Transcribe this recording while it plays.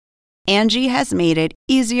Angie has made it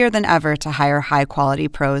easier than ever to hire high-quality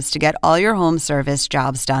pros to get all your home service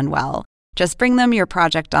jobs done well. Just bring them your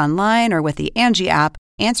project online or with the Angie app,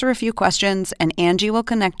 answer a few questions, and Angie will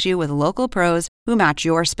connect you with local pros who match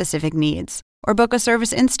your specific needs. Or book a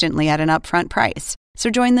service instantly at an upfront price. So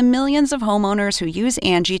join the millions of homeowners who use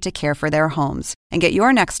Angie to care for their homes and get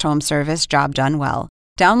your next home service job done well.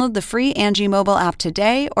 Download the free Angie mobile app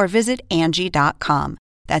today or visit Angie.com.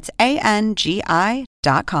 That's ANGI.com.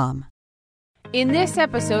 In this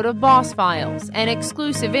episode of Boss Files, an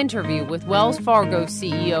exclusive interview with Wells Fargo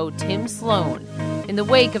CEO Tim Sloan. In the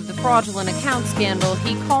wake of the fraudulent account scandal,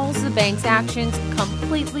 he calls the bank's actions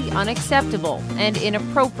completely unacceptable and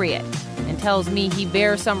inappropriate, and tells me he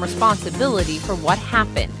bears some responsibility for what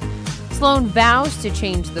happened. Sloan vows to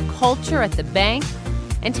change the culture at the bank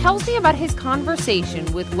and tells me about his conversation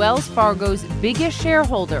with Wells Fargo's biggest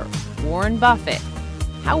shareholder, Warren Buffett.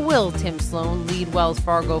 How will Tim Sloan lead Wells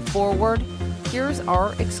Fargo forward? Here's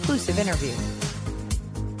our exclusive interview.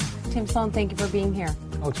 Tim Sloan, thank you for being here.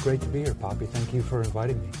 Oh, it's great to be here, Poppy. Thank you for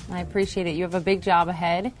inviting me. I appreciate it. You have a big job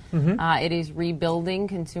ahead. It is rebuilding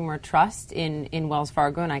consumer trust in Wells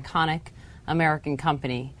Fargo, an iconic American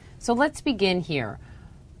company. So let's begin here.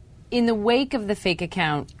 In the wake of the fake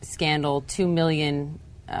account scandal, 2 million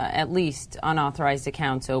at least unauthorized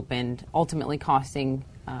accounts opened, ultimately costing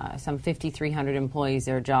some 5,300 employees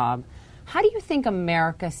their job. How do you think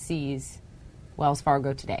America sees Wells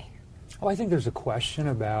Fargo today? Oh, I think there's a question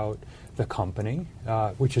about the company,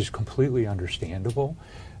 which is completely understandable.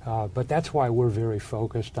 But that's why we're very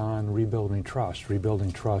focused on rebuilding trust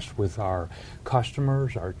with our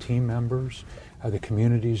customers, our team members, the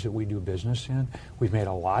communities that we do business in. We've made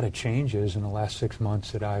a lot of changes in the last 6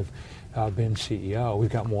 months that I've been CEO. We've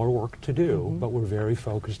got more work to do, but we're very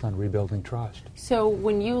focused on rebuilding trust. So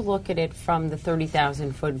when you look at it from the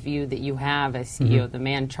 30,000-foot view that you have as CEO, the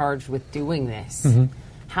man charged with doing this,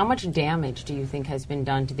 how much damage do you think has been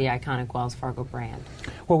done to the iconic Wells Fargo brand?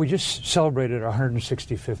 Well, we just celebrated our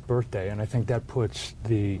 165th birthday, and I think that puts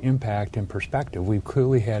the impact in perspective. We've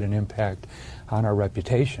clearly had an impact on our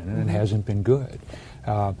reputation, and it hasn't been good.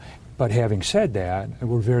 But having said that,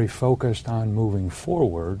 we're very focused on moving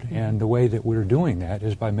forward, and the way that we're doing that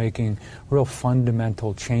is by making real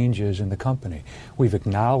fundamental changes in the company. We've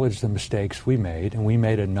acknowledged the mistakes we made, and we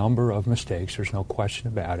made a number of mistakes. There's no question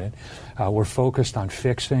about it. We're focused on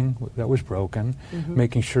fixing what that was broken,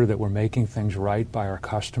 making sure that we're making things right by our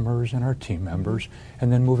customers and our team members,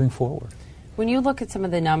 and then moving forward. When you look at some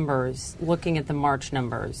of the numbers, looking at the March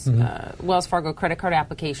numbers, Wells Fargo credit card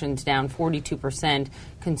applications down 42%,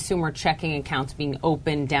 consumer checking accounts being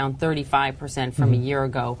opened down 35% from a year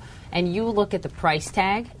ago, and you look at the price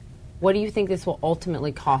tag, what do you think this will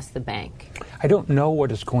ultimately cost the bank? I don't know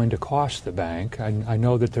what it's going to cost the bank. I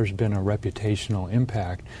know that there's been a reputational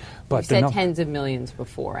impact. But you said tens of millions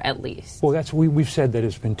before, at least. Well, we've said that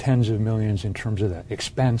it's been tens of millions in terms of the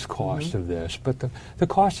expense cost of this. But the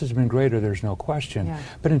cost has been greater, there's no question. Yeah.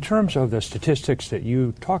 But in terms of the statistics that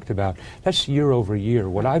you talked about, that's year over year.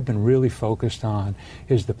 What I've been really focused on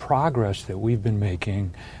is the progress that we've been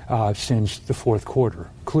making since the fourth quarter.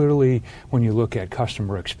 Clearly, when you look at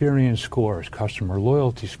customer experience scores, customer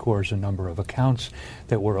loyalty scores, the number of accounts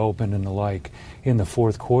that were opened and the like, in the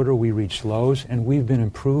fourth quarter we reached lows, and we've been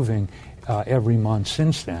improving every month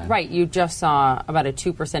since then. Right. You just saw about a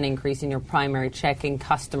 2% increase in your primary checking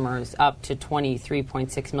customers, up to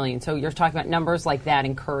 23.6 million. So you're talking about numbers like that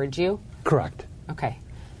encourage you? Correct. Okay.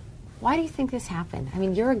 Why do you think this happened? I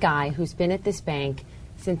mean, you're a guy who's been at this bank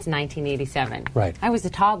since 1987. Right. I was a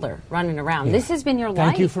toddler running around. Yeah. This has been your life.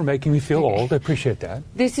 Thank you for making me feel old. I appreciate that.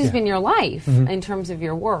 This has been your life in terms of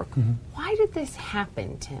your work. Why did this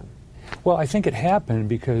happen, Tim? Well, I think it happened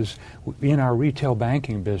because in our retail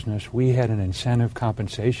banking business, we had an incentive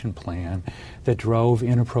compensation plan that drove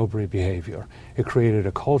inappropriate behavior. It created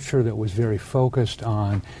a culture that was very focused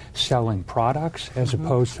on selling products as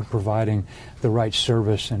opposed to providing the right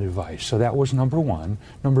service and advice. So that was number one.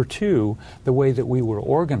 Number two, the way that we were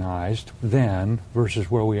organized then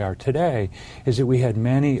versus where we are today is that we had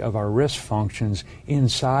many of our risk functions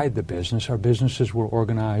inside the business. Our businesses were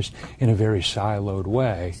organized in a very siloed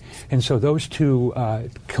way. And so those two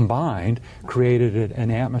combined created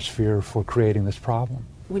an atmosphere for creating this problem.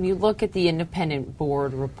 When you look at the independent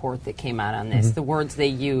board report that came out on this, the words they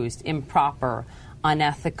used, improper,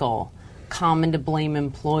 unethical, common to blame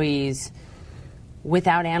employees,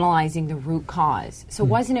 without analyzing the root cause. So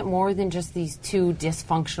wasn't it more than just these two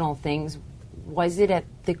dysfunctional things? Was it at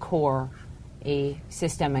the core a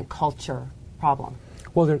systemic culture problem?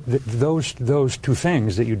 Well, those two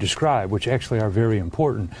things that you described, which actually are very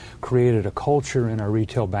important, created a culture in our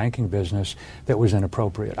retail banking business that was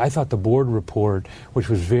inappropriate. I thought the board report, which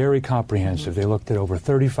was very comprehensive, they looked at over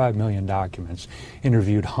 35 million documents,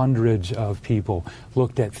 interviewed hundreds of people,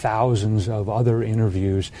 looked at thousands of other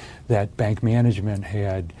interviews that bank management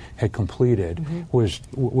had completed, was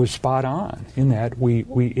spot on in that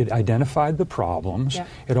it identified the problems. Yeah.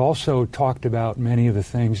 It also talked about many of the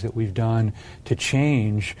things that we've done to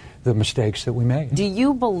change the mistakes that we made. Do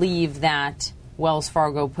you believe that Wells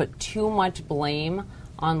Fargo put too much blame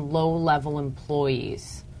on low-level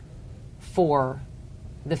employees for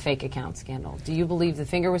the fake account scandal? Do you believe the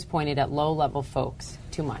finger was pointed at low-level folks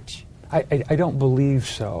too much? I don't believe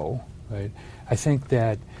so. Right? I think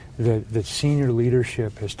that the senior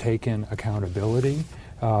leadership has taken accountability.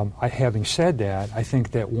 Having said that, I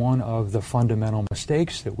think that one of the fundamental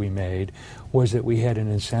mistakes that we made was that we had an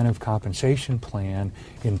incentive compensation plan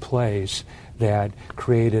in place that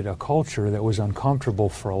created a culture that was uncomfortable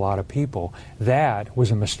for a lot of people. That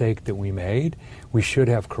was a mistake that we made. We should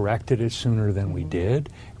have corrected it sooner than we did.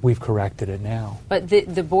 We've corrected it now. But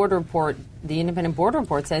the board report, the independent board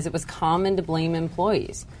report, says it was common to blame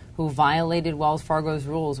employees who violated Wells Fargo's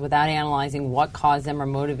rules without analyzing what caused them or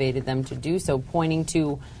motivated them to do so, pointing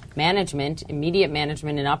to management, immediate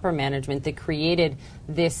management and upper management, that created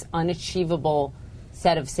this unachievable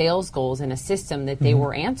set of sales goals in a system that they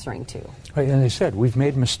were answering to. Right, and they said, we've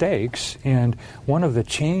made mistakes, and one of the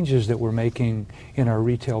changes that we're making in our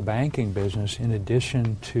retail banking business, in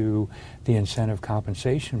addition to the incentive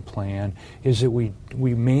compensation plan, is that we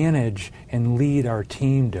manage and lead our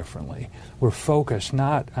team differently. We're focused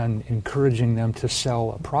not on encouraging them to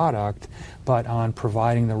sell a product, but on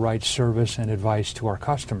providing the right service and advice to our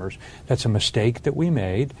customers. That's a mistake that we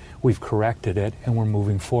made. We've corrected it, and we're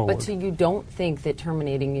moving forward. But so you don't think that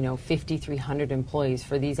terminating, 5,300 employees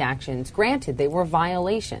for these actions, granted, they were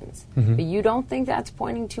violations, but you don't think that's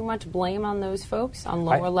pointing too much blame on those folks, on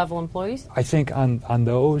lower-level employees? I think on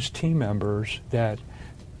those team members that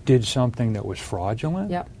did something that was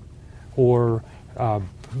fraudulent or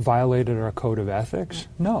violated our code of ethics,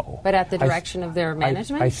 no. But at the direction of their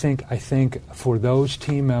management? I think for those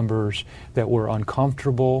team members that were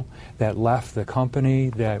uncomfortable, that left the company,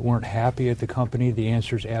 that weren't happy at the company, the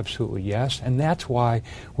answer is absolutely yes. And that's why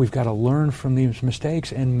we've got to learn from these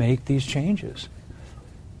mistakes and make these changes.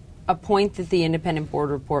 A point that the independent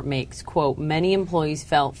board report makes, quote, many employees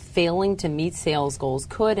felt failing to meet sales goals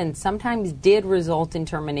could and sometimes did result in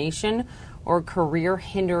termination or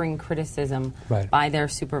career-hindering criticism by their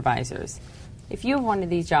supervisors. If you have one of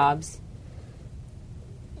these jobs,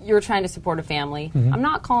 you're trying to support a family. I'm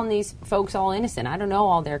not calling these folks all innocent. I don't know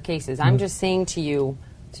all their cases. I'm just saying to you,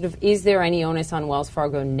 sort of, is there any onus on Wells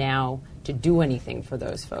Fargo now to do anything for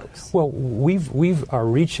those folks? Well, we are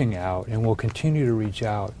reaching out and will continue to reach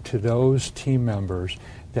out to those team members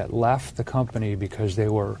that left the company because they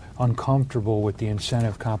were uncomfortable with the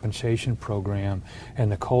incentive compensation program and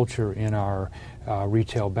the culture in our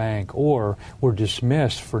retail bank, or were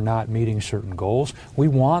dismissed for not meeting certain goals. We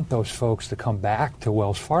want those folks to come back to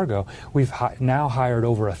Wells Fargo. We've now hired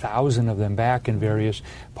over 1,000 of them back in various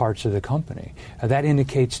parts of the company. That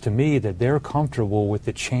indicates to me that they're comfortable with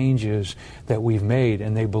the changes that we've made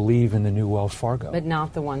and they believe in the new Wells Fargo. But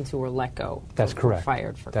not the ones who were let go. That's correct.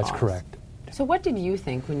 Fired for That's cause. correct. So what did you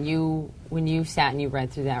think when you sat and you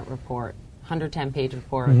read through that report, 110-page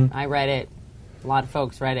report? I read it. A lot of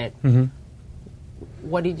folks read it.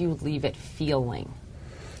 What did you leave it feeling?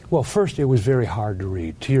 Well, first, it was very hard to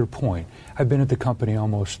read. To your point, I've been at the company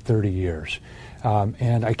almost 30 years.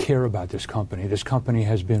 And I care about this company. This company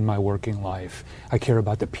has been my working life. I care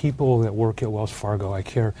about the people that work at Wells Fargo. I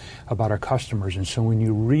care about our customers. And so when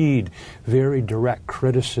you read very direct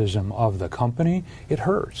criticism of the company, it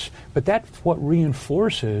hurts. But that's what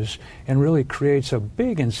reinforces and really creates a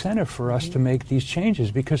big incentive for us to make these changes,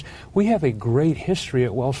 because we have a great history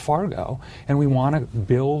at Wells Fargo, and we want to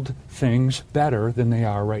build things better than they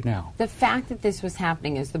are right now. The fact that this was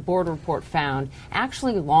happening, as the board report found,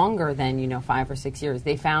 actually longer than 5 or 6 years.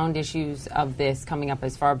 They found issues of this coming up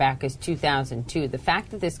as far back as 2002. The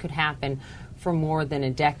fact that this could happen for more than a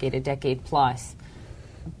decade plus,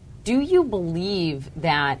 do you believe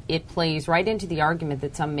that it plays right into the argument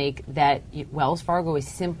that some make that Wells Fargo is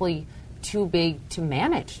simply too big to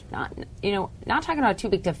manage? Not talking about too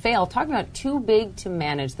big to fail, talking about too big to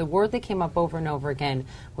manage. The word that came up over and over again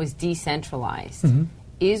was decentralized.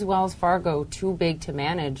 Is Wells Fargo too big to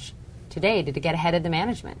manage today to get ahead of the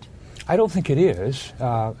management? I don't think it is,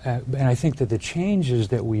 and I think that the changes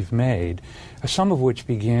that we've made, some of which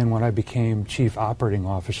began when I became Chief Operating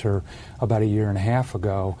Officer about a year and a half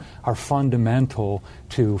ago, are fundamental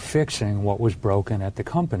to fixing what was broken at the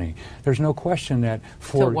company. There's no question that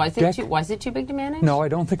for was it too big to manage? No, I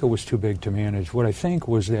don't think it was too big to manage. What I think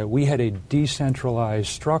was that we had a decentralized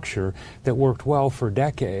structure that worked well for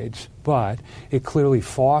decades, but it clearly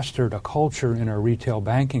fostered a culture in our retail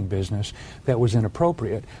banking business that was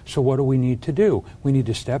inappropriate. So what do we need to do? We need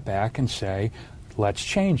to step back and say, let's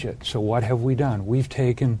change it. So what have we done? We've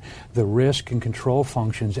taken the risk and control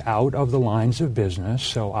functions out of the lines of business,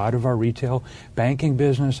 so out of our retail banking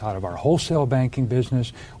business, out of our wholesale banking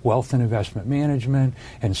business, wealth and investment management,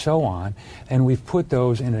 and so on, and we've put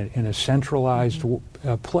those in a centralized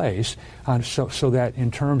place so that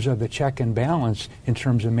in terms of the check and balance, in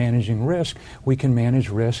terms of managing risk, we can manage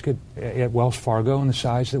risk at Wells Fargo in the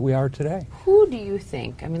size that we are today. Who do you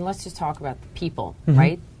think, I mean, let's just talk about the people,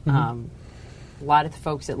 right? A lot of the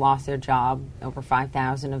folks that lost their job, over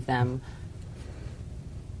 5,000 of them,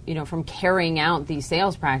 from carrying out these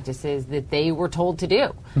sales practices that they were told to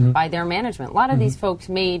do by their management. A lot of these folks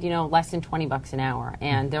made, less than $20 an hour,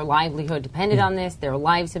 and their livelihood depended on this. Their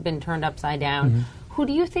lives have been turned upside down. Who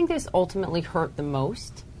do you think this ultimately hurt the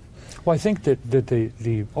most? Well, I think that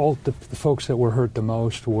the folks that were hurt the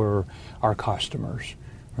most were our customers.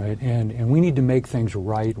 Right, and we need to make things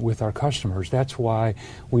right with our customers. That's why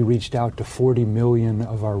we reached out to 40 million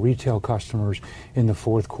of our retail customers in the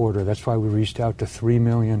fourth quarter. That's why we reached out to 3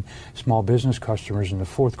 million small business customers in the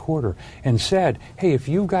fourth quarter and said, hey, if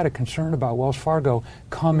you've got a concern about Wells Fargo,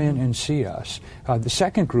 come in and see us. The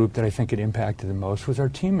second group that I think it impacted the most was our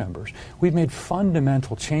team members. We've made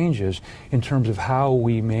fundamental changes in terms of how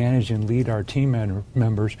we manage and lead our team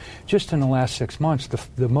members just in the last 6 months,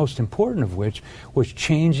 the most important of which was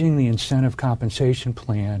changing the incentive compensation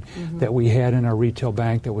plan that we had in our retail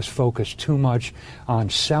bank that was focused too much on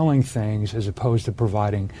selling things as opposed to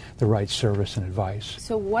providing the right service and advice.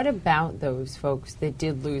 So what about those folks that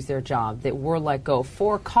did lose their job, that were let go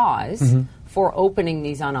for cause, for opening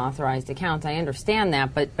these unauthorized accounts? I understand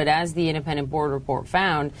that, but as the independent board report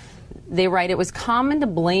found, they write it was common to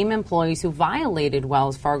blame employees who violated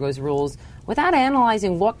Wells Fargo's rules without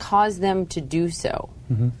analyzing what caused them to do so.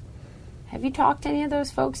 Have you talked to any of those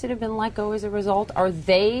folks that have been let go as a result? Are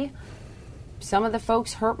they some of the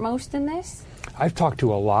folks hurt most in this? I've talked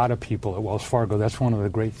to a lot of people at Wells Fargo. That's one of the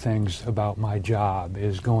great things about my job,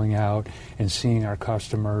 is going out and seeing our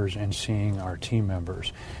customers and seeing our team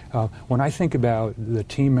members. When I think about the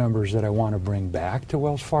team members that I want to bring back to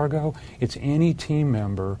Wells Fargo, it's any team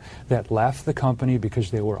member that left the company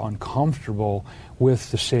because they were uncomfortable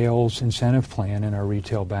with the sales incentive plan in our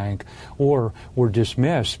retail bank, or were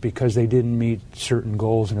dismissed because they didn't meet certain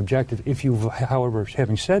goals and objectives. However,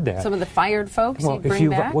 having said that, some of the fired folks you bring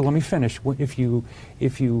back? Well, let me finish.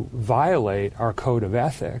 If you violate our code of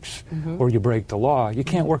ethics or you break the law, you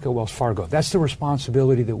can't work at Wells Fargo. That's the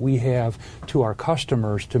responsibility that we have to our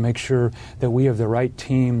customers, to make sure that we have the right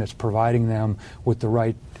team that's providing them with the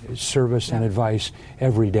right service and advice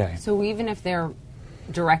every day. So even if their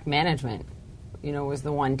direct management was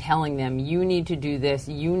the one telling them, you need to do this,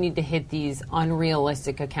 you need to hit these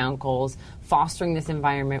unrealistic account goals, fostering this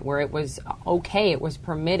environment where it was okay, it was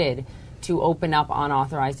permitted to open up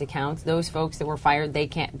unauthorized accounts, those folks that were fired, they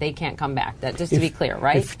can't come back. That just to be clear,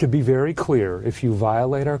 right? To be very clear, if you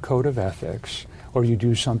violate our code of ethics or you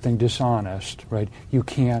do something dishonest, right, you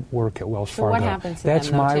can't work at Wells Fargo. So what happens to That's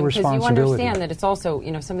them, though, my Tim? responsibility. Because you understand that it's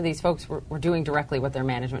also, some of these folks were doing directly what their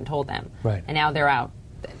management told them. Right. And now they're out.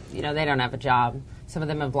 They don't have a job. Some of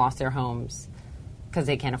them have lost their homes because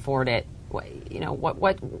they can't afford it.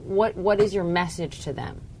 What is your message to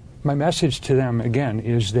them? My message to them, again,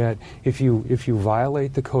 is that if you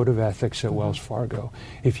violate the code of ethics at Wells Fargo,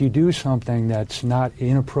 if you do something that's not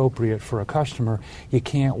inappropriate for a customer, you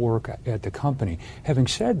can't work at the company. Having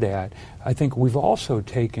said that, I think we've also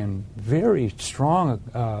taken very strong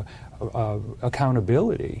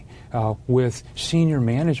accountability with senior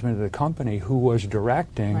management of the company who was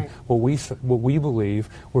directing what we believe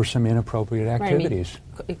were some inappropriate activities.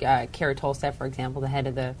 Right. I mean, Carrie Tolstad, for example, the head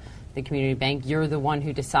of the community bank, you're the one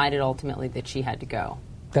who decided ultimately that she had to go.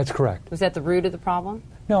 That's correct. Was that the root of the problem?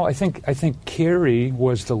 No, I think Carrie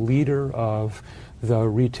was the leader of the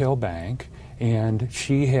retail bank, and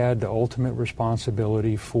she had the ultimate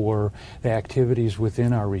responsibility for the activities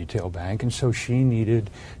within our retail bank, and so she needed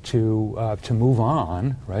to move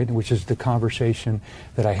on, right? Which is the conversation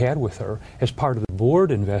that I had with her. As part of the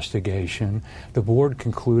board investigation, the board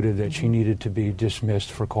concluded that she needed to be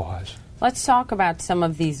dismissed for cause. Let's talk about some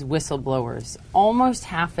of these whistleblowers. Almost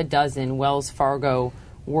half a dozen Wells Fargo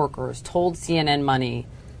workers told CNN Money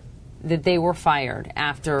that they were fired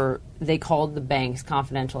after they called the bank's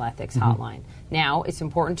confidential ethics hotline. Now, it's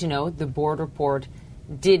important to note the board report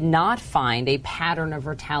did not find a pattern of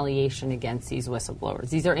retaliation against these whistleblowers.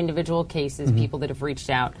 These are individual cases, people that have reached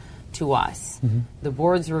out to us. The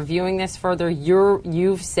board's reviewing this further.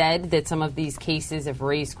 You've said that some of these cases have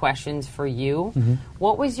raised questions for you.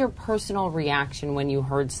 What was your personal reaction when you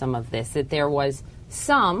heard some of this, that there was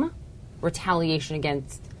some retaliation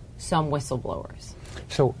against some whistleblowers?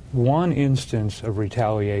 So one instance of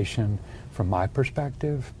retaliation, from my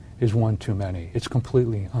perspective, is one too many. It's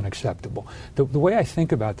completely unacceptable. The way I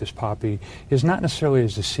think about this, Poppy, is not necessarily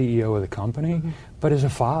as the CEO of the company, but as a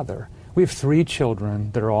father. We have 3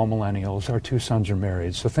 children that are all millennials. Our 2 sons are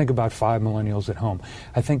married. So think about 5 millennials at home.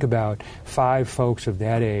 I think about 5 folks of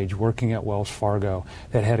that age working at Wells Fargo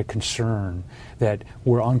that had a concern, that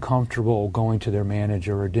were uncomfortable going to their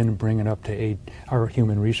manager or didn't bring it up to our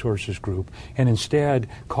human resources group, and instead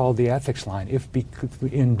called the ethics line.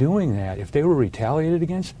 In doing that, if they were retaliated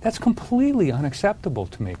against, that's completely unacceptable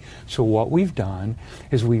to me. So what we've done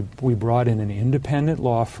is we brought in an independent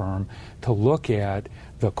law firm to look at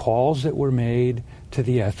the calls that were made to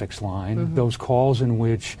the ethics line, those calls in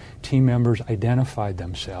which team members identified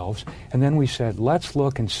themselves, and then we said, let's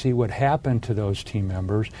look and see what happened to those team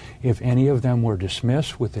members, if any of them were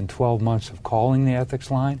dismissed within 12 months of calling the ethics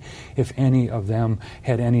line, if any of them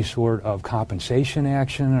had any sort of compensation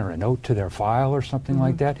action or a note to their file or something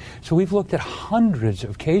like that. So we've looked at hundreds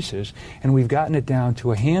of cases, and we've gotten it down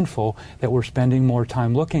to a handful that we're spending more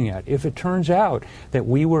time looking at. If it turns out that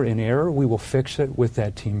we were in error, we will fix it with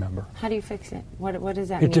that team member. How do you fix it? What does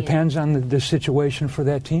that mean? It depends on the situation for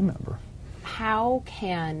that team member. How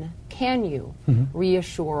can you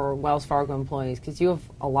reassure Wells Fargo employees, because you have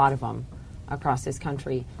a lot of them across this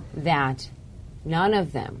country, that none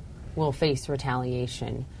of them will face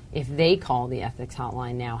retaliation if they call the ethics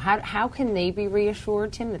hotline now? How can they be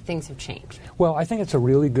reassured, Tim, that things have changed? Well, I think it's a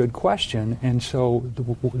really good question, and so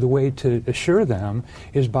the way to assure them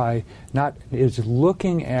is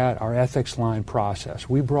looking at our ethics line process.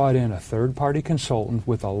 We brought in a third-party consultant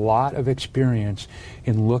with a lot of experience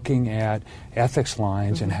in looking at ethics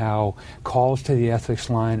lines and how calls to the ethics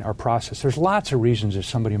line are processed. There's lots of reasons that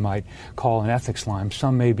somebody might call an ethics line.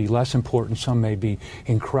 Some may be less important, some may be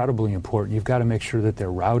incredibly important. You've got to make sure that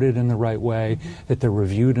they're routed in the right way, that they're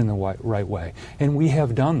reviewed in the right way. And we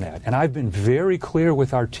have done that. And I've been very clear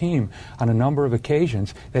with our team on a number of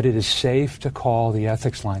occasions that it is safe to call the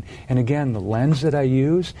ethics line. And again, the lens that I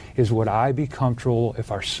use is, would I be comfortable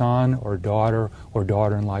if our son or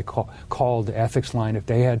daughter-in-law called the ethics line if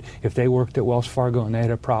they worked at Wells Fargo and they had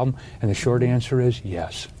a problem? And the short answer is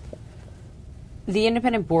yes. The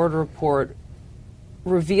independent board report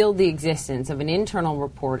revealed the existence of an internal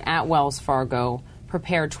report at Wells Fargo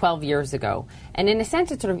prepared 12 years ago. And in a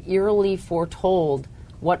sense, it sort of eerily foretold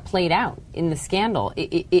what played out in the scandal.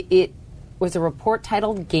 It was a report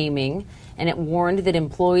titled Gaming, and it warned that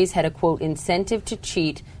employees had a, quote, incentive to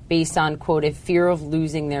cheat based on, quote, a fear of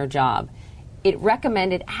losing their job. It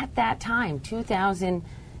recommended at that time,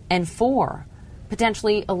 2004,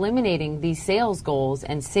 potentially eliminating these sales goals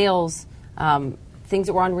and sales things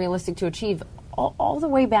that were unrealistic to achieve all the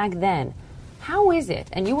way back then. How is it,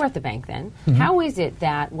 and you were at the bank then, how is it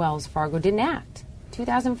that Wells Fargo didn't act?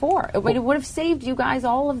 2004. It would have saved you guys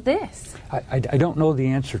all of this. I don't know the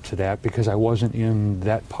answer to that because I wasn't in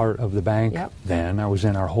that part of the bank then. I was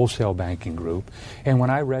in our wholesale banking group. And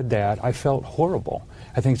when I read that, I felt horrible.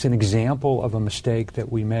 I think it's an example of a mistake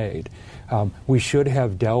that we made. We should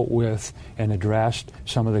have dealt with and addressed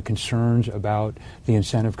some of the concerns about the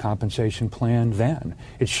incentive compensation plan then.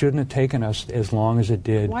 It shouldn't have taken us as long as it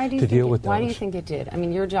did to deal with those. Why do you think it did? I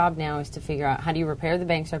mean, your job now is to figure out how do you repair the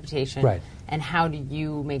bank's reputation, right, and how do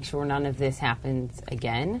you make sure none of this happens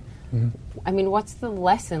again? I mean, what's the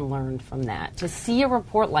lesson learned from that? To see a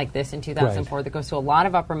report like this in 2004 that goes to a lot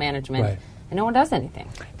of upper management, and no one does anything.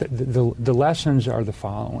 The lessons are the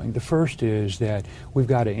following. The first is that we've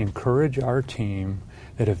got to encourage our team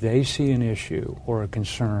that if they see an issue or a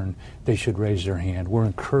concern, they should raise their hand. We're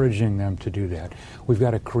encouraging them to do that. We've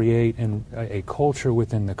got to create a culture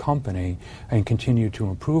within the company and continue to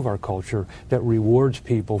improve our culture that rewards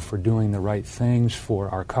people for doing the right things for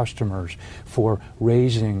our customers, for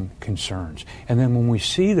raising concerns. And then when we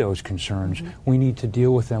see those concerns, we need to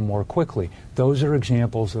deal with them more quickly. Those are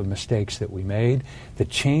examples of mistakes that we made. The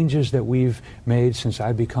changes that we've made since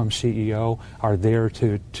I've become CEO are there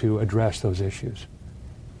to address those issues.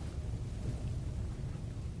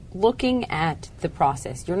 Looking at the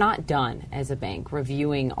process, you're not done as a bank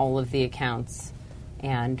reviewing all of the accounts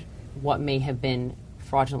and what may have been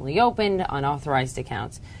fraudulently opened, unauthorized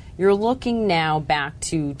accounts. You're looking now back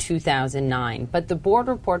to 2009, but the board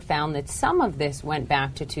report found that some of this went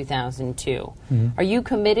back to 2002. Are you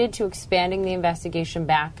committed to expanding the investigation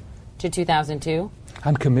back to 2002?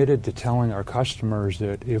 I'm committed to telling our customers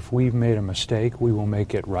that if we've made a mistake, we will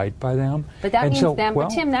make it right by them. But that means but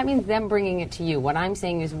Tim, that means them bringing it to you. What I'm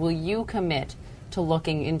saying is, will you commit to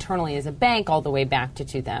looking internally as a bank all the way back to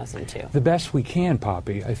 2002? The best we can,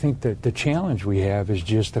 Poppy. I think that the challenge we have is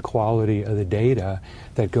just the quality of the data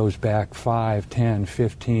that goes back 5, 10,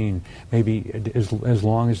 15, maybe as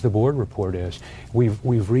long as the board report is.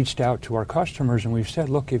 We've reached out to our customers and we've said,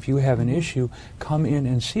 look, if you have an issue, come in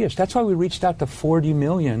and see us. That's why we reached out to 40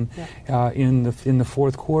 million in the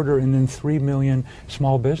fourth quarter, and then 3 million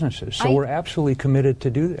small businesses. So we're absolutely committed to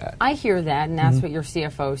do that. I hear that, and that's what your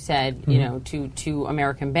CFO said, you know, to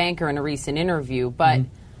American Banker in a recent interview. But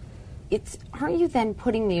aren't you then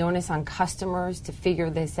putting the onus on customers to figure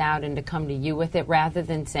this out and to come to you with it, rather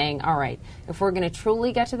than saying, all right, if we're going to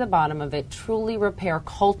truly get to the bottom of it, truly repair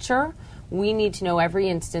culture, we need to know every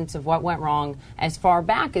instance of what went wrong as far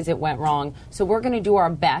back as it went wrong. So we're going to do our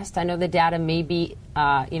best. I know the data may be,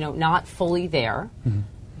 not fully there,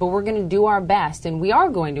 but we're going to do our best, and we are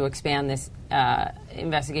going to expand this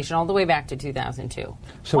investigation all the way back to 2002.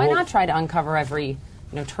 So why not try to uncover every,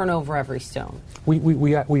 turn over every stone?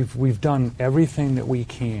 We've done everything that we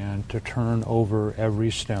can to turn over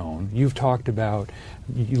every stone. You've talked about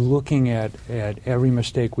looking at every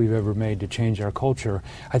mistake we've ever made to change our culture.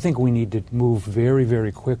 I think we need to move very,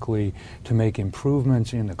 very quickly to make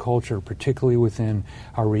improvements in the culture, particularly within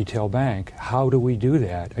our retail bank. How do we do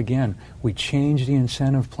that? Again, we change the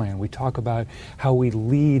incentive plan. We talk about how we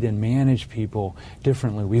lead and manage people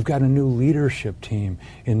differently. We've got a new leadership team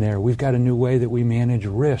in there. We've got a new way that we manage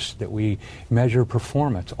risk, that we measure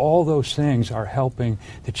performance. All those things are helping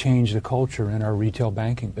to change the culture in our retail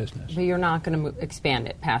banking business. But you're not going to expand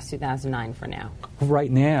it past 2009 for now? Right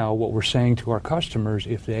now, what we're saying to our customers,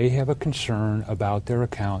 if they have a concern about their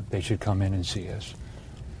account, they should come in and see us.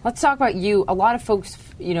 Let's talk about you. A lot of folks,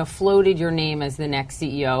 floated your name as the next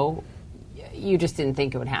CEO. You just didn't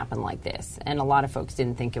think it would happen like this. And a lot of folks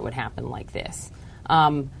didn't think it would happen like this.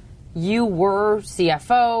 You were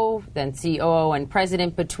CFO, then COO and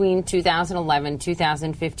president between 2011,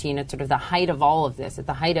 2015, at sort of the height of all of this, at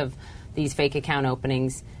the height of these fake account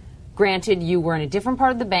openings. Granted, you were in a different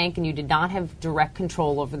part of the bank and you did not have direct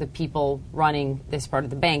control over the people running this part of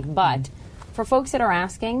the bank. But for folks that are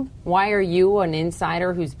asking, why are you, an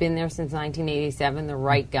insider who's been there since 1987, the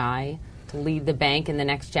right guy to lead the bank in the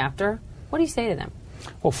next chapter? What do you say to them?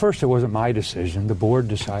 Well, first, it wasn't my decision. The board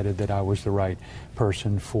decided that I was the right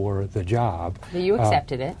person for the job. But you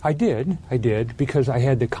accepted it. I did, because I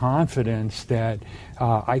had the confidence that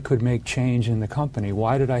I could make change in the company.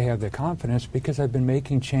 Why did I have the confidence? Because I've been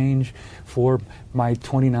making change for my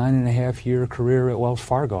 29-and-a-half-year career at Wells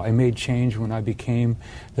Fargo. I made change when I became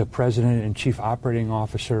the president and chief operating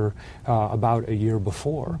officer about a year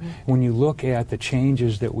before. When you look at the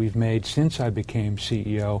changes that we've made since I became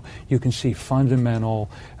CEO, you can see fundamental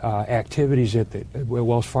activities at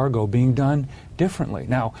Wells Fargo being done differently.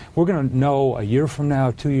 Now, we're going to know a year from now,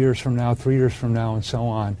 2 years from now, 3 years from now, and so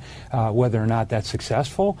on, whether or not that's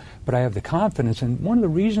successful, but I have the confidence. And one of the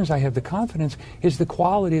reasons I have the confidence is the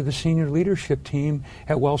quality of the senior leadership team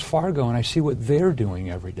at Wells Fargo, and I see what they're doing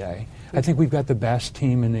every day. I think we've got the best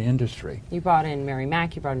team in the industry. You brought in Mary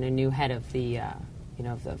Mack, you brought in a new head of the,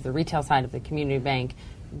 the retail side of the community bank.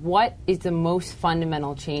 What is the most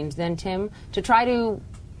fundamental change then, Tim, to try to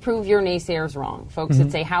prove your naysayers wrong? Folks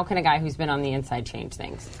that say, how can a guy who's been on the inside change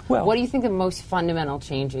things? Well, what do you think the most fundamental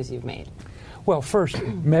changes you've made? Well, first,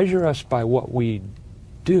 measure us by what we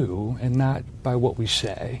do and not by what we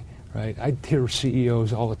say, right? I hear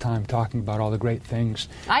CEOs all the time talking about all the great things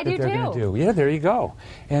that they're going to do. Yeah, there you go.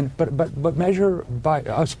 And but measure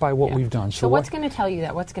us by what we've done. So what's going to tell you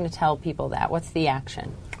that? What's going to tell people that? What's the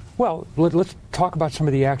action? Well, let's talk about some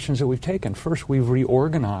of the actions that we've taken. First, we've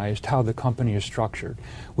reorganized how the company is structured.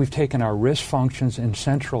 We've taken our risk functions and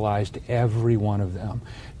centralized every one of them.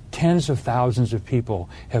 Tens of thousands of people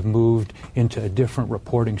have moved into a different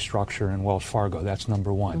reporting structure in Wells Fargo. That's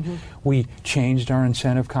number one. We changed our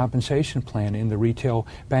incentive compensation plan in the retail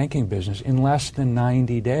banking business in less than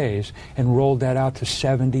 90 days and rolled that out to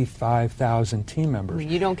 75,000 team members.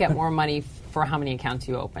 You don't get more money for how many accounts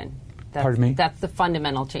you open. Pardon me? That's the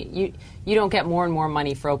fundamental change. You don't get more and more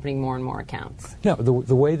money for opening more and more accounts. No, the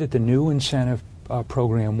way that the new incentive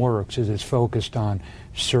program works is it's focused on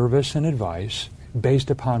service and advice. based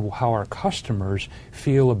upon how our customers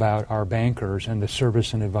feel about our bankers and the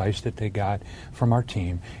service and advice that they got from our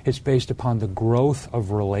team. It's based upon the growth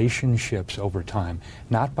of relationships over time,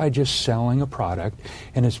 not by just selling a product.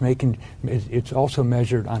 And it's also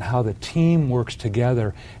measured on how the team works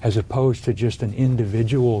together as opposed to just an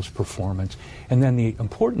individual's performance. And then the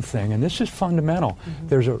important thing, and this is fundamental,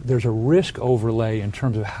 there's a risk overlay in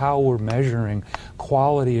terms of how we're measuring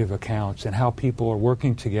quality of accounts and how people are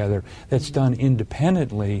working together that's done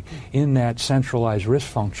independently in that centralized risk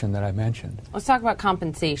function that I mentioned. Let's talk about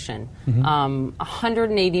compensation.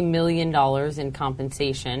 $180 million in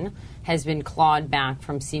compensation has been clawed back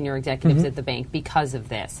from senior executives at the bank because of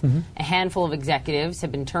this. A handful of executives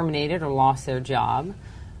have been terminated or lost their job.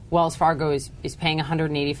 Wells Fargo is paying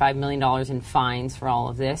 $185 million in fines for all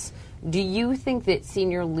of this. Do you think that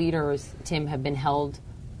senior leaders, Tim, have been held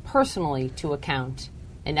personally to account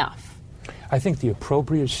enough? I think the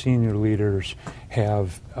appropriate senior leaders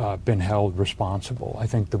have been held responsible. I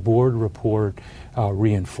think the board report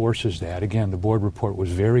reinforces that. Again, the board report was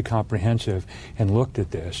very comprehensive and looked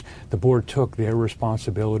at this. The board took their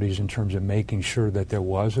responsibilities in terms of making sure that there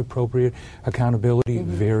was appropriate accountability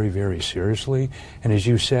very, very seriously. And as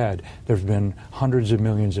you said, there's been hundreds of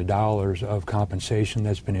millions of dollars of compensation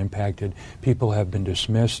that's been impacted. People have been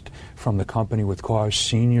dismissed from the company with cause.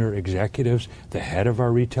 Senior executives, the head of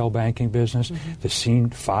our retail banking business, the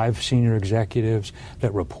 5 senior executives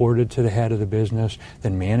that reported to the head of the business.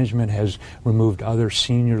 Then management has removed other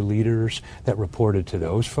senior leaders that reported to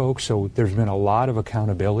those folks. So there's been a lot of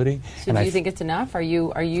accountability. So do you think it's enough? Are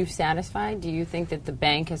you satisfied? Do you think that the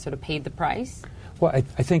bank has sort of paid the price? Well, I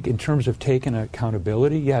think in terms of taking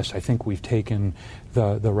accountability, yes, I think we've taken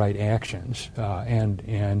the right actions.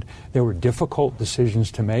 And there were difficult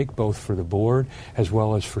decisions to make, both for the board as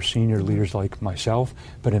well as for senior leaders like myself.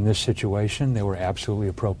 But in this situation, they were absolutely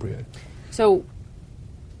appropriate. So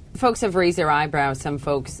folks have raised their eyebrows, some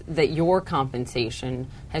folks, that your compensation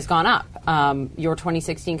has gone up. Your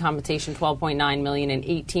 2016 compensation, $12.9 million, an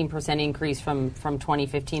 18% increase from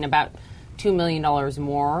 2015, about $2 million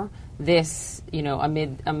more. This,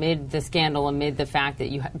 amid the scandal, amid the fact that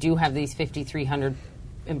you do have these 5,300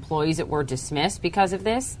 employees that were dismissed because of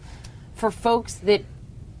this. For folks that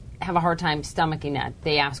have a hard time stomaching that,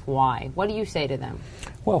 they ask why. What do you say to them?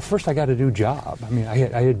 Well, first I got a new job. I mean, I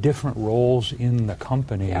had different roles in the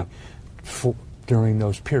company during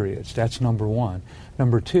those periods. That's number one.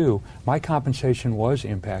 Number two, my compensation was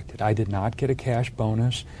impacted. I did not get a cash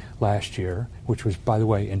bonus last year, which was, by the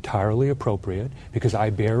way, entirely appropriate because I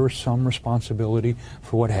bear some responsibility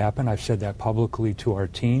for what happened. I've said that publicly to our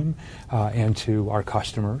team and to our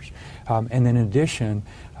customers. And then in addition,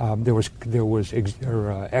 there was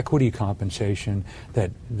equity compensation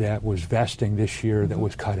that was vesting this year that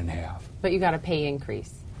was cut in half. But you got a pay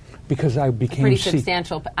increase. Because I became pretty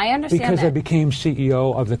substantial. I understand because that. I became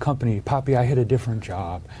CEO of the company. Poppy, I had a different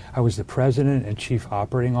job. I was the president and chief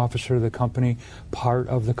operating officer of the company. Part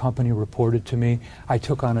of the company reported to me. I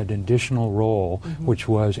took on an additional role, which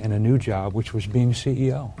was in a new job, which was being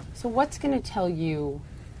CEO. So what's going to tell you,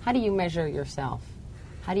 how do you measure yourself?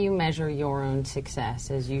 How do you measure your own success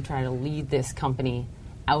as you try to lead this company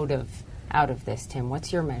out of this, Tim?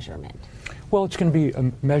 What's your measurement? Well, it's going to be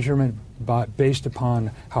a measurement based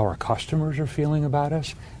upon how our customers are feeling about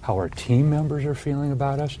us, how our team members are feeling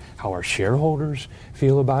about us, how our shareholders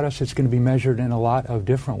feel about us. It's going to be measured in a lot of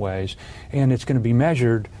different ways, and it's going to be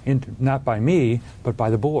measured not by me, but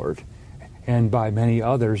by the board and by many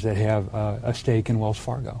others that have a stake in Wells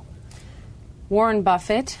Fargo. Warren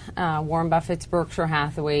Buffett's Berkshire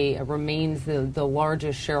Hathaway remains the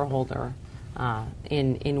largest shareholder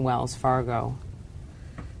in Wells Fargo.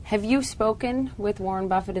 Have you spoken with Warren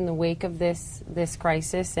Buffett in the wake of this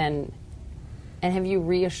crisis, and have you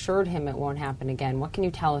reassured him it won't happen again? What can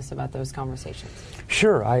you tell us about those conversations?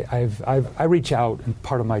 Sure. I reach out, and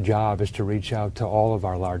part of my job is to reach out to all of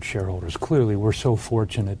our large shareholders. Clearly, we're so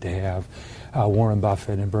fortunate to have Warren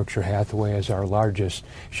Buffett and Berkshire Hathaway as our largest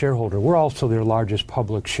shareholder. We're also their largest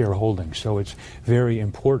public shareholding, so it's very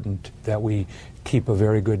important that we keep a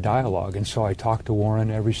very good dialogue. And so I talk to Warren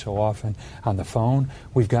every so often on the phone.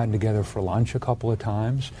 We've gotten together for lunch a couple of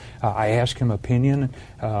times. I ask him opinion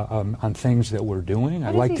on things that we're doing. I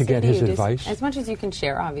like to get his advice. As much as you can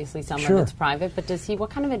share, obviously, some Sure. of it's private, but what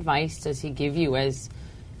kind of advice does he give you as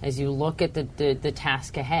you look at the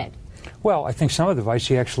task ahead? Well, I think some of the advice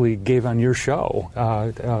he actually gave on your show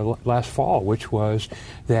last fall, which was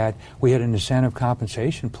that we had an incentive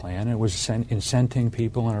compensation plan, and it was incenting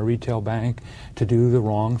people in our retail bank to do the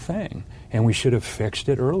wrong thing, and we should have fixed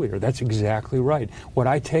it earlier. That's exactly right. What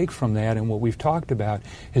I take from that and what we've talked about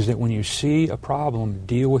is that when you see a problem,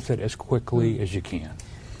 deal with it as quickly as you can.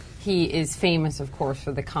 He is famous, of course,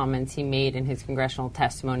 for the comments he made in his congressional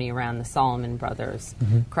testimony around the Salomon Brothers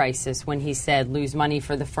crisis when he said, lose money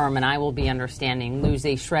for the firm and I will be understanding, lose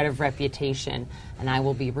a shred of reputation and I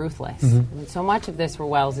will be ruthless. And so much of this for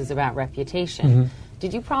Wells is about reputation.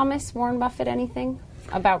 Did you promise Warren Buffett anything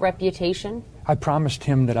about reputation? I promised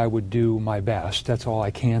him that I would do my best. That's all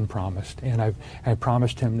I can promise. And I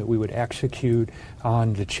promised him that we would execute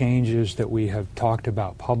on the changes that we have talked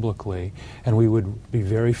about publicly, and we would be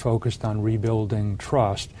very focused on rebuilding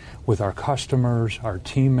trust with our customers, our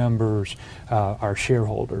team members, our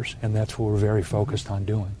shareholders, and that's what we're very focused on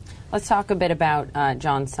doing. Let's talk a bit about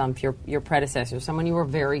John Stumpf, your predecessor, someone you were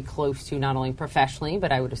very close to, not only professionally,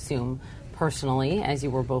 but I would assume personally, as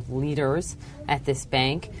you were both leaders at this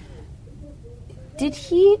bank. Did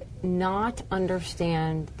he not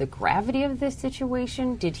understand the gravity of this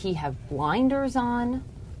situation? Did he have blinders on?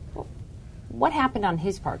 What happened on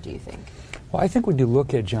his part, do you think? Well, I think when you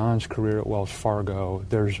look at John's career at Wells Fargo,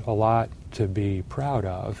 there's a lot to be proud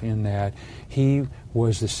of in that he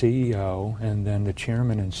was the CEO and then the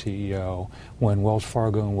chairman and CEO when Wells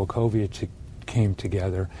Fargo and Wachovia came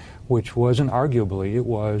together, which wasn't arguably, it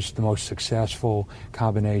was the most successful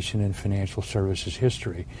combination in financial services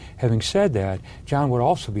history. Having said that, John would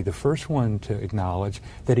also be the first one to acknowledge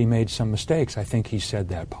that he made some mistakes. I think he said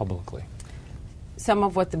that publicly. Some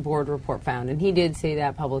of what the board report found, and he did say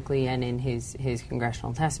that publicly and in his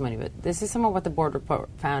congressional testimony, but this is some of what the board report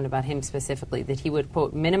found about him specifically, that he would,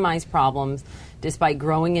 quote, minimize problems despite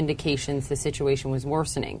growing indications the situation was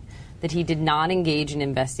worsening, that he did not engage in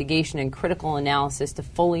investigation and critical analysis to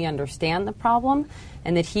fully understand the problem,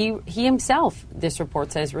 and that he himself, this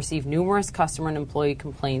report says, received numerous customer and employee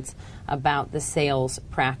complaints about the sales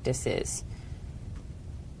practices.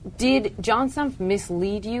 Did John Stumpf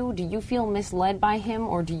mislead you? Do you feel misled by him,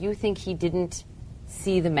 or do you think he didn't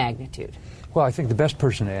see the magnitude? Well, I think the best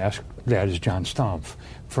person to ask that is John Stumpf.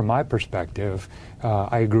 From my perspective,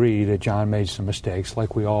 I agree that John made some mistakes,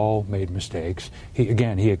 like we all made mistakes. He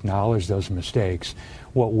acknowledged those mistakes.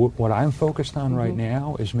 What I'm focused on right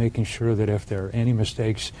now is making sure that if there are any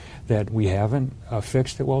mistakes that we haven't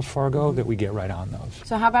fixed at Wells Fargo, that we get right on those.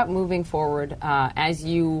 So how about moving forward, as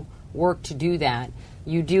you work to do that?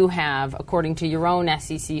 You do have, according to your own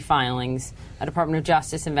SEC filings, a Department of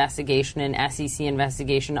Justice investigation, an SEC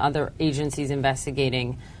investigation, other agencies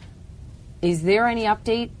investigating. Is there any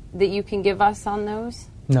update that you can give us on those?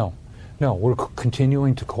 No, we're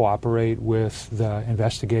continuing to cooperate with the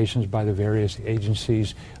investigations by the various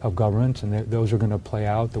agencies of government, and those are going to play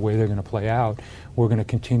out the way they're going to play out. We're going to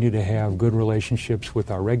continue to have good relationships with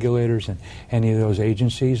our regulators and any of those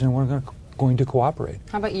agencies, and we're going to cooperate.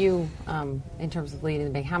 How about you, in terms of leading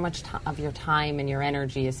the bank? How much of your time and your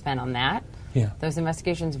energy is spent on that? Yeah. Those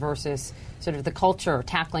investigations versus sort of the culture,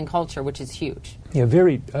 tackling culture, which is huge. Yeah,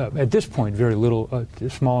 at this point, very little, a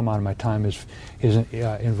small amount of my time is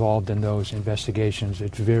involved in those investigations.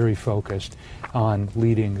 It's very focused on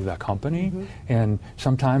leading the company, and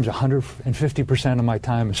sometimes 150% of my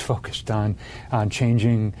time is focused on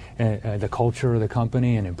changing the culture of the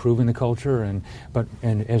company and improving the culture, and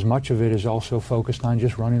as much of it is also focused on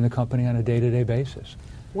just running the company on a day-to-day basis.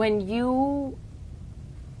 When you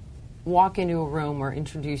walk into a room or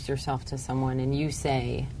introduce yourself to someone and you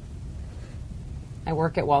say, I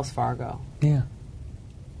work at Wells Fargo. Yeah.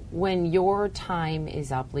 When your time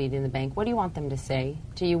is up leading the bank, what do you want them to say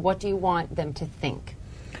to you? What do you want them to think?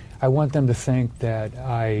 I want them to think that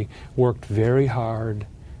I worked very hard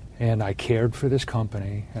and I cared for this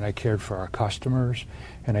company, and I cared for our customers,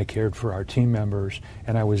 and I cared for our team members,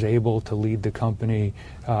 and I was able to lead the company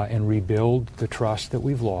and rebuild the trust that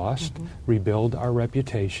we've lost, rebuild our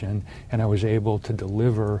reputation, and I was able to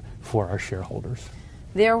deliver for our shareholders.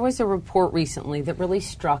 There was a report recently that really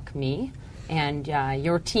struck me, and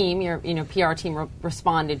your team, your PR team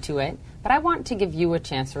responded to it, but I want to give you a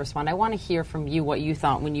chance to respond. I want to hear from you what you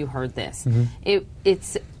thought when you heard this.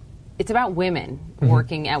 It's about women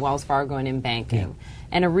working at Wells Fargo and in banking. Yeah.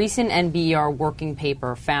 And a recent NBER working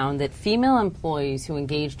paper found that female employees who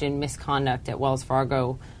engaged in misconduct at Wells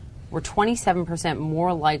Fargo were 27%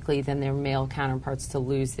 more likely than their male counterparts to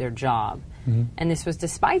lose their job. And this was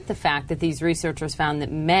despite the fact that these researchers found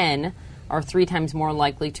that men are 3 times more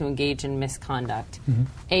likely to engage in misconduct.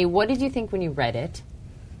 What did you think when you read it?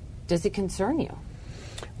 Does it concern you?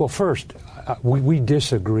 Well, first, we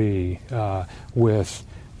disagree with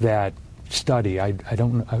that study. I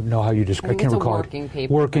don't know how you describe. I can't recall working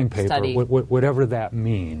paper. Working paper, Study. Whatever that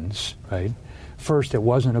means, right? First, it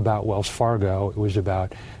wasn't about Wells Fargo. It was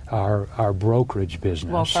about our brokerage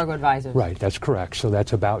business. Wells Fargo Advisors. Right, that's correct. So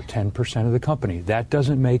that's about 10% of the company. That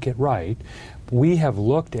doesn't make it right. We have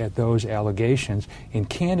looked at those allegations, and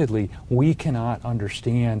candidly, we cannot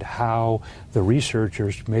understand how the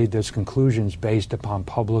researchers made those conclusions based upon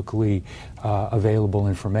publicly available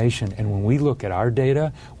information. And when we look at our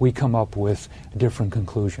data, we come up with different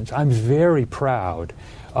conclusions. I'm very proud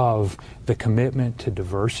of the commitment to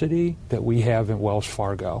diversity that we have at Wells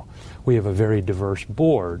Fargo. We have a very diverse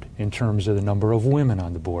board in terms of the number of women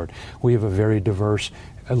on the board. We have a very diverse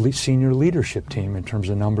senior leadership team in terms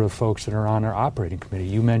of the number of folks that are on our operating committee.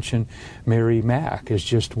 You mentioned Mary Mack as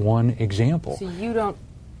just one example. So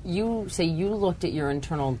you say you looked at your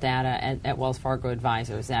internal data at Wells Fargo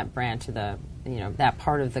Advisors, that branch of the, that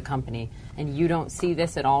part of the company, and you don't see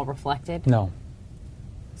this at all reflected? No.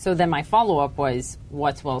 So then my follow-up was,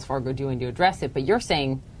 what's Wells Fargo doing to address it? But you're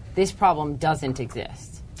saying this problem doesn't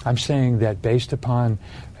exist. I'm saying that based upon,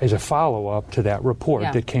 as a follow-up to that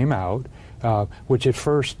report that came out, which at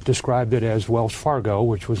first described it as Wells Fargo,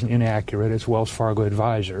 which was inaccurate, as Wells Fargo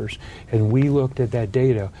Advisors, and we looked at that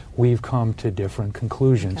data, we've come to different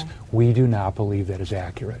conclusions. Okay. We do not believe that is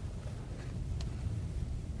accurate.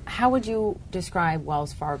 How would you describe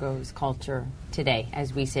Wells Fargo's culture today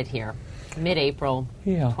as we sit here, mid-April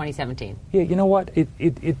 2017? Yeah, you know what?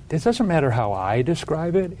 It doesn't matter how I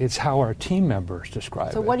describe it. It's how our team members describe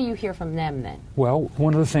it. So what do you hear from them then? Well,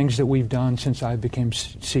 one of the things that we've done since I became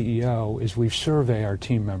CEO is we've surveyed our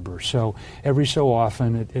team members. So every so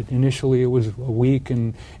often, initially it was a week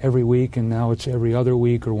and every week, and now it's every other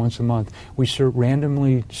week or once a month. We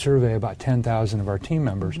randomly survey about 10,000 of our team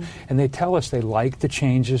members, and they tell us they like the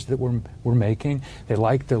changes that we're making. They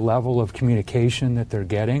like the level of communication that they're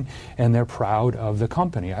getting, and they're proud of the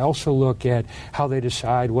company. I also look at how they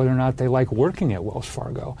decide whether or not they like working at Wells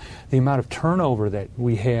Fargo. The amount of turnover that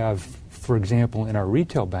we have, for example, in our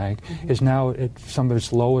retail bank is now at some of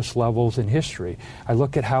its lowest levels in history. I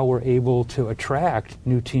look at how we're able to attract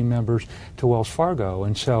new team members to Wells Fargo,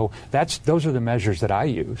 and so those are the measures that I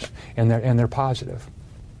use, and they're positive.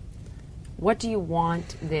 What do you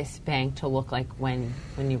want this bank to look like when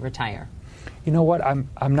you retire? You know what? I'm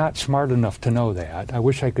not smart enough to know that. I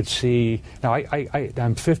wish I could see. Now,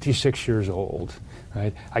 I'm 56 years old,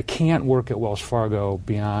 right? I can't work at Wells Fargo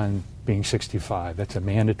beyond being 65. That's a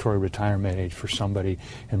mandatory retirement age for somebody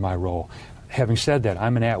in my role. Having said that,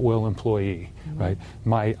 I'm an at-will employee, right?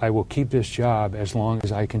 I will keep this job as long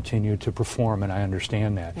as I continue to perform, and I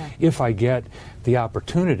understand that. Yeah. If I get the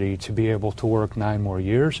opportunity to be able to work 9 more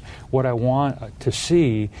years, what I want to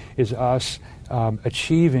see is us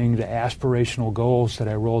achieving the aspirational goals that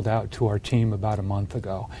I rolled out to our team about a month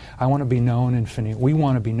ago. I want to be known we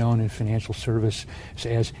want to be known in financial service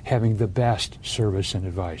as having the best service and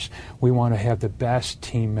advice. We want to have the best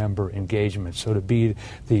team member engagement, so to be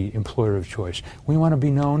the employer of choice. We want to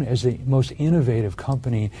be known as the most innovative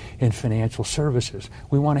company in financial services.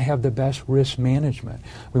 We want to have the best risk management.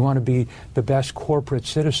 We want to be the best corporate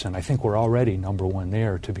citizen. I think we're already number one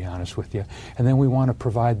there, to be honest with you. And then we want to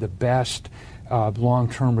provide the best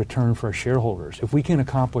long-term return for our shareholders. If we can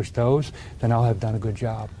accomplish those, then I'll have done a good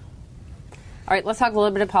job. All right, let's talk a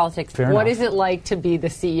little bit of politics. Fair what enough. Is it like to be the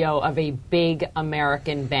CEO of a big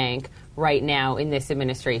American bank right now in this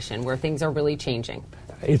administration where things are really changing?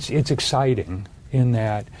 It's exciting in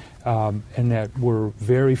that we're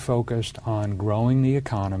very focused on growing the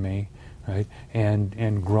economy, right,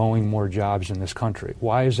 and growing more jobs in this country.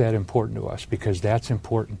 Why is that important to us? Because that's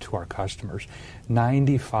important to our customers.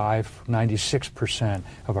 96%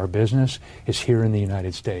 of our business is here in the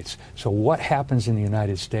United States. So what happens in the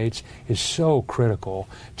United States is so critical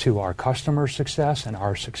to our customer success and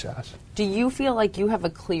our success. Do you feel like you have a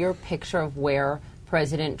clear picture of where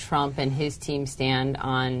President Trump and his team stand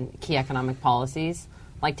on key economic policies,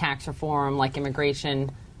 like tax reform, like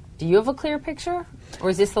immigration? Do you have a clear picture, or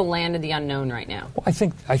is this the land of the unknown right now? Well, I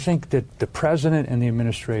think that the president and the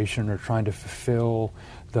administration are trying to fulfill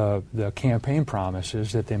the campaign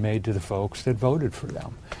promises that they made to the folks that voted for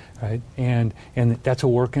them, right? And that's a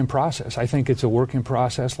work in process. I think it's a work in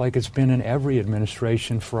process like it's been in every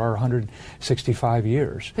administration for our 165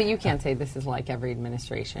 years. But you can't say this is like every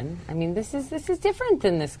administration. I mean, this is different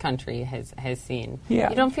than this country has seen. Yeah.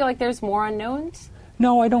 You don't feel like there's more unknowns?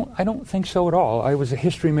 No, I don't think so at all. I was a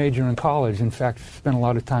history major in college. In fact, spent a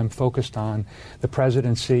lot of time focused on the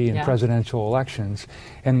presidency and presidential elections.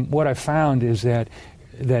 And what I found is that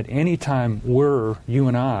that anytime you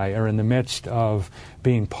and I are in the midst of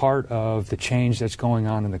being part of the change that's going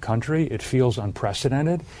on in the country, it feels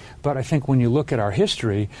unprecedented. But I think when you look at our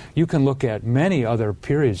history, you can look at many other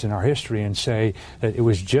periods in our history and say that it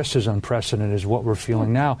was just as unprecedented as what we're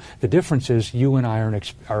feeling now. The difference is you and I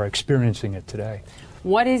are experiencing it today.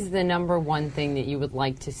 What is the number one thing that you would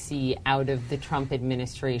like to see out of the Trump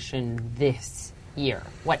administration this year?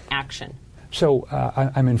 What action? So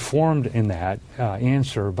I'm informed in that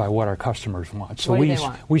answer by what our customers want. So what do they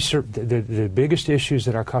want? We serve the biggest issues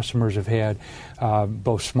that our customers have had,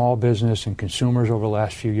 both small business and consumers over the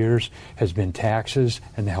last few years, has been taxes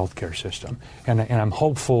and the healthcare system. And I'm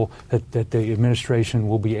hopeful that the administration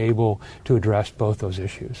will be able to address both those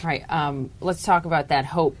issues. All right. Let's talk about that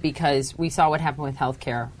hope, because we saw what happened with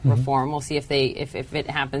healthcare reform. We'll see if it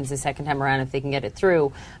happens the second time around, if they can get it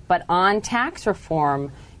through. But on tax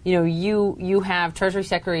reform, you have Treasury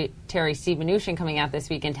Secretary Steve Mnuchin coming out this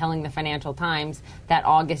week and telling the Financial Times that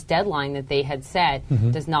August deadline that they had set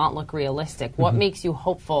does not look realistic. What makes you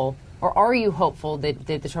hopeful, or are you hopeful that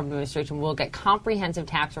the Trump administration will get comprehensive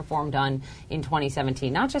tax reform done in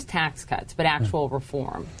 2017? Not just tax cuts, but actual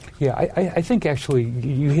reform. Yeah, I think actually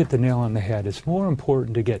you hit the nail on the head. It's more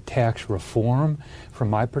important to get tax reform, from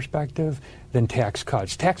my perspective, than tax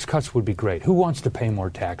cuts. Tax cuts would be great. Who wants to pay more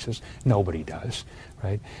taxes? Nobody does.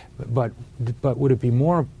 Right, but would it be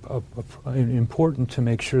more important to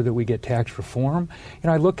make sure that we get tax reform?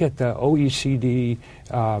 I look at the OECD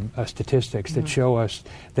statistics that show us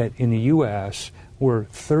that in the U.S. we're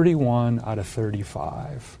 31 out of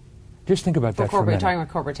 35. Just think about that for a minute. You're talking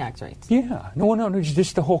about corporate tax rates. Yeah. No,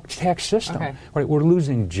 just the whole tax system. Okay. Right, we're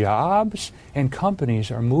losing jobs, and companies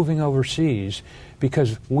are moving overseas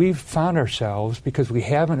because we've found ourselves, because we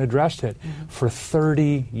haven't addressed it for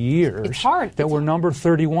 30 years. It's hard. That we're number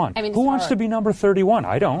 31. Who wants to be number 31?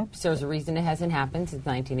 I don't. So there's a reason it hasn't happened since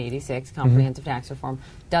 1986, comprehensive tax reform.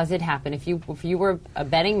 Does it happen? If you were a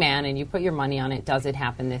betting man and you put your money on it, does it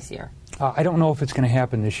happen this year? I don't know if it's going to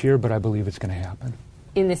happen this year, but I believe it's going to happen.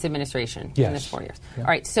 In this administration? Yes. In this 4 years? Yeah. All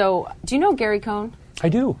right, so do you know Gary Cohn? I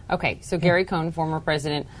do. Okay, so Gary Cohn, former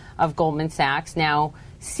president of Goldman Sachs, now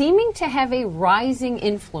seeming to have a rising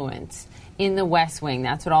influence in the West Wing.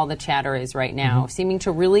 That's what all the chatter is right now, seeming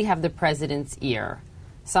to really have the president's ear.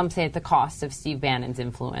 Some say at the cost of Steve Bannon's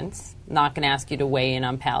influence. Not going to ask you to weigh in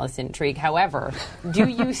on palace intrigue. However, do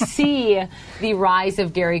you see the rise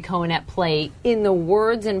of Gary Cohn at play in the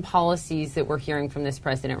words and policies that we're hearing from this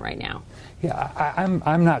president right now? Yeah,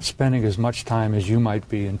 I'm not spending as much time as you might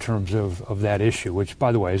be in terms of that issue, which,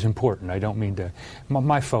 by the way, is important. I don't mean to.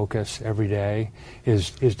 My focus every day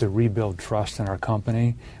is to rebuild trust in our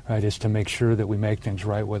company, right? Is to make sure that we make things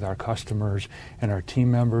right with our customers and our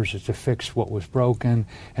team members. Is to fix what was broken,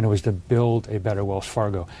 and it was to build a better Wells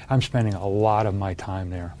Fargo. I'm spending a lot of my time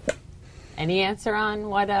there. Any answer on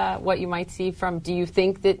what you might see from? Do you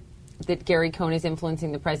think that Gary Cohn is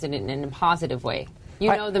influencing the president in a positive way?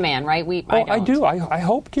 You know the man, right? I do. I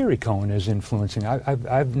hope Gary Cohn is influencing.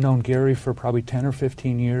 I've known Gary for probably 10 or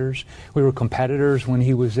 15 years. We were competitors when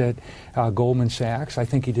he was at Goldman Sachs. I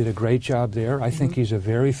think he did a great job there. I think he's a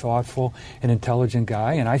very thoughtful and intelligent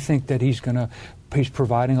guy, and I think that he's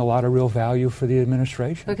providing a lot of real value for the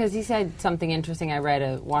administration. Because he said something interesting. I read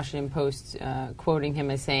a Washington Post quoting him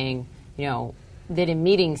as saying, that in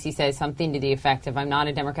meetings he says something to the effect of, I'm not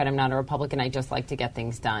a Democrat, I'm not a Republican, I just like to get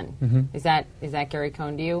things done. Is that Gary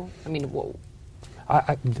Cohn to you? I mean,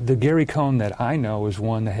 the Gary Cohn that I know is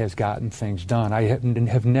one that has gotten things done. I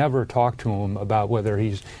have never talked to him about whether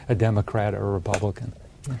he's a Democrat or a Republican.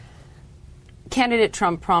 Candidate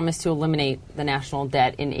Trump promised to eliminate the national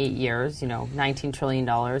debt in 8 years, $19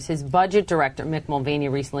 trillion. His budget director, Mick Mulvaney,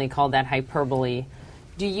 recently called that hyperbole.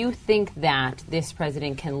 Do you think that this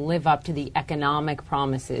president can live up to the economic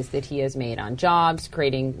promises that he has made on jobs,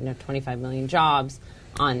 creating 25 million jobs,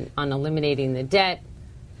 on eliminating the debt?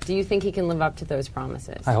 Do you think he can live up to those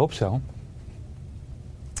promises? I hope so.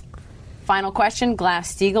 Final question,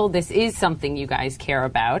 Glass-Steagall. This is something you guys care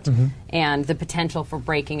about, and the potential for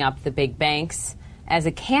breaking up the big banks. As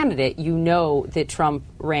a candidate, you know that Trump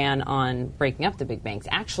ran on breaking up the big banks.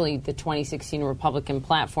 Actually, the 2016 Republican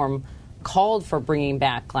platform called for bringing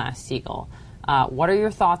back Glass-Steagall. What are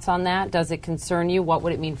your thoughts on that? Does it concern you? What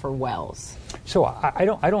would it mean for Wells? So I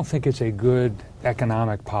don't think it's a good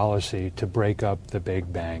economic policy to break up the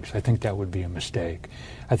big banks. I think that would be a mistake.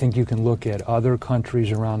 I think you can look at other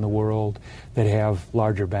countries around the world that have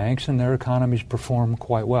larger banks and their economies perform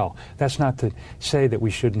quite well. That's not to say that we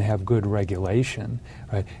shouldn't have good regulation,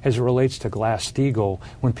 right? As it relates to Glass-Steagall,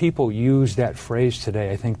 when people use that phrase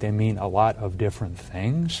today, I think they mean a lot of different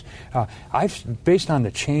things. Based on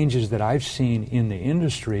the changes that I've seen in the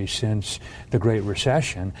industry since the Great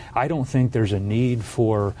Recession, I don't think there's a need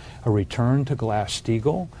for a return to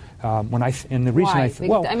Glass-Steagall. Let's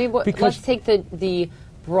take the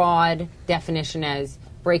broad definition as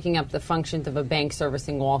breaking up the functions of a bank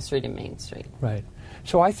servicing Wall Street and Main Street. Right.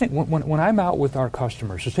 So I think when I'm out with our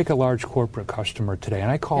customers, let's take a large corporate customer today, and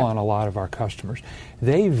I call on a lot of our customers,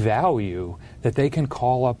 they value that they can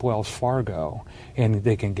call up Wells Fargo and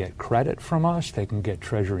they can get credit from us, they can get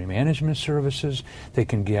treasury management services, they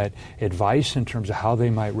can get advice in terms of how they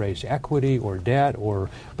might raise equity or debt or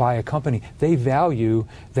buy a company. They value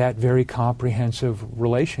that very comprehensive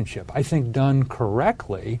relationship. I think done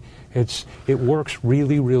correctly, it works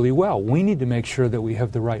really, really well. We need to make sure that we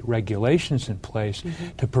have the right regulations in place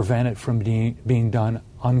to prevent it from being done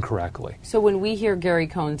incorrectly. So when we hear Gary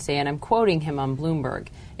Cohn say, and I'm quoting him on Bloomberg,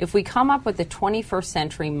 if we come up with the 21st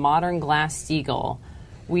century modern Glass-Steagall,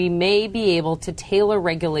 we may be able to tailor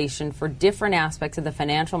regulation for different aspects of the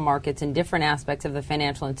financial markets and different aspects of the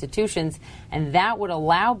financial institutions, and that would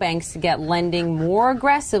allow banks to get lending more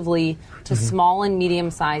aggressively to small and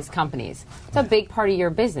medium-sized companies. It's a big part of your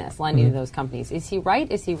business, lending to those companies. Is he right?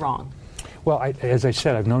 Is he wrong? Well, as I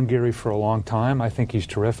said, I've known Gary for a long time. I think he's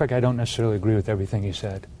terrific. I don't necessarily agree with everything he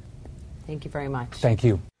said. Thank you very much. Thank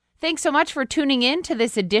you. Thanks so much for tuning in to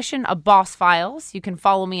this edition of Boss Files. You can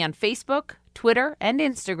follow me on Facebook, Twitter, and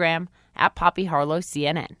Instagram at Poppy Harlow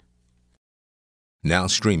CNN. Now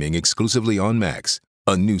streaming exclusively on Max,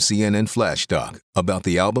 a new CNN Flash doc about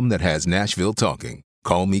the album that has Nashville talking,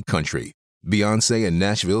 Call Me Country. Beyoncé and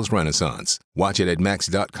Nashville's Renaissance. Watch it at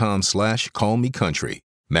max.com/callmecountry.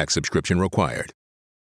 Max subscription required.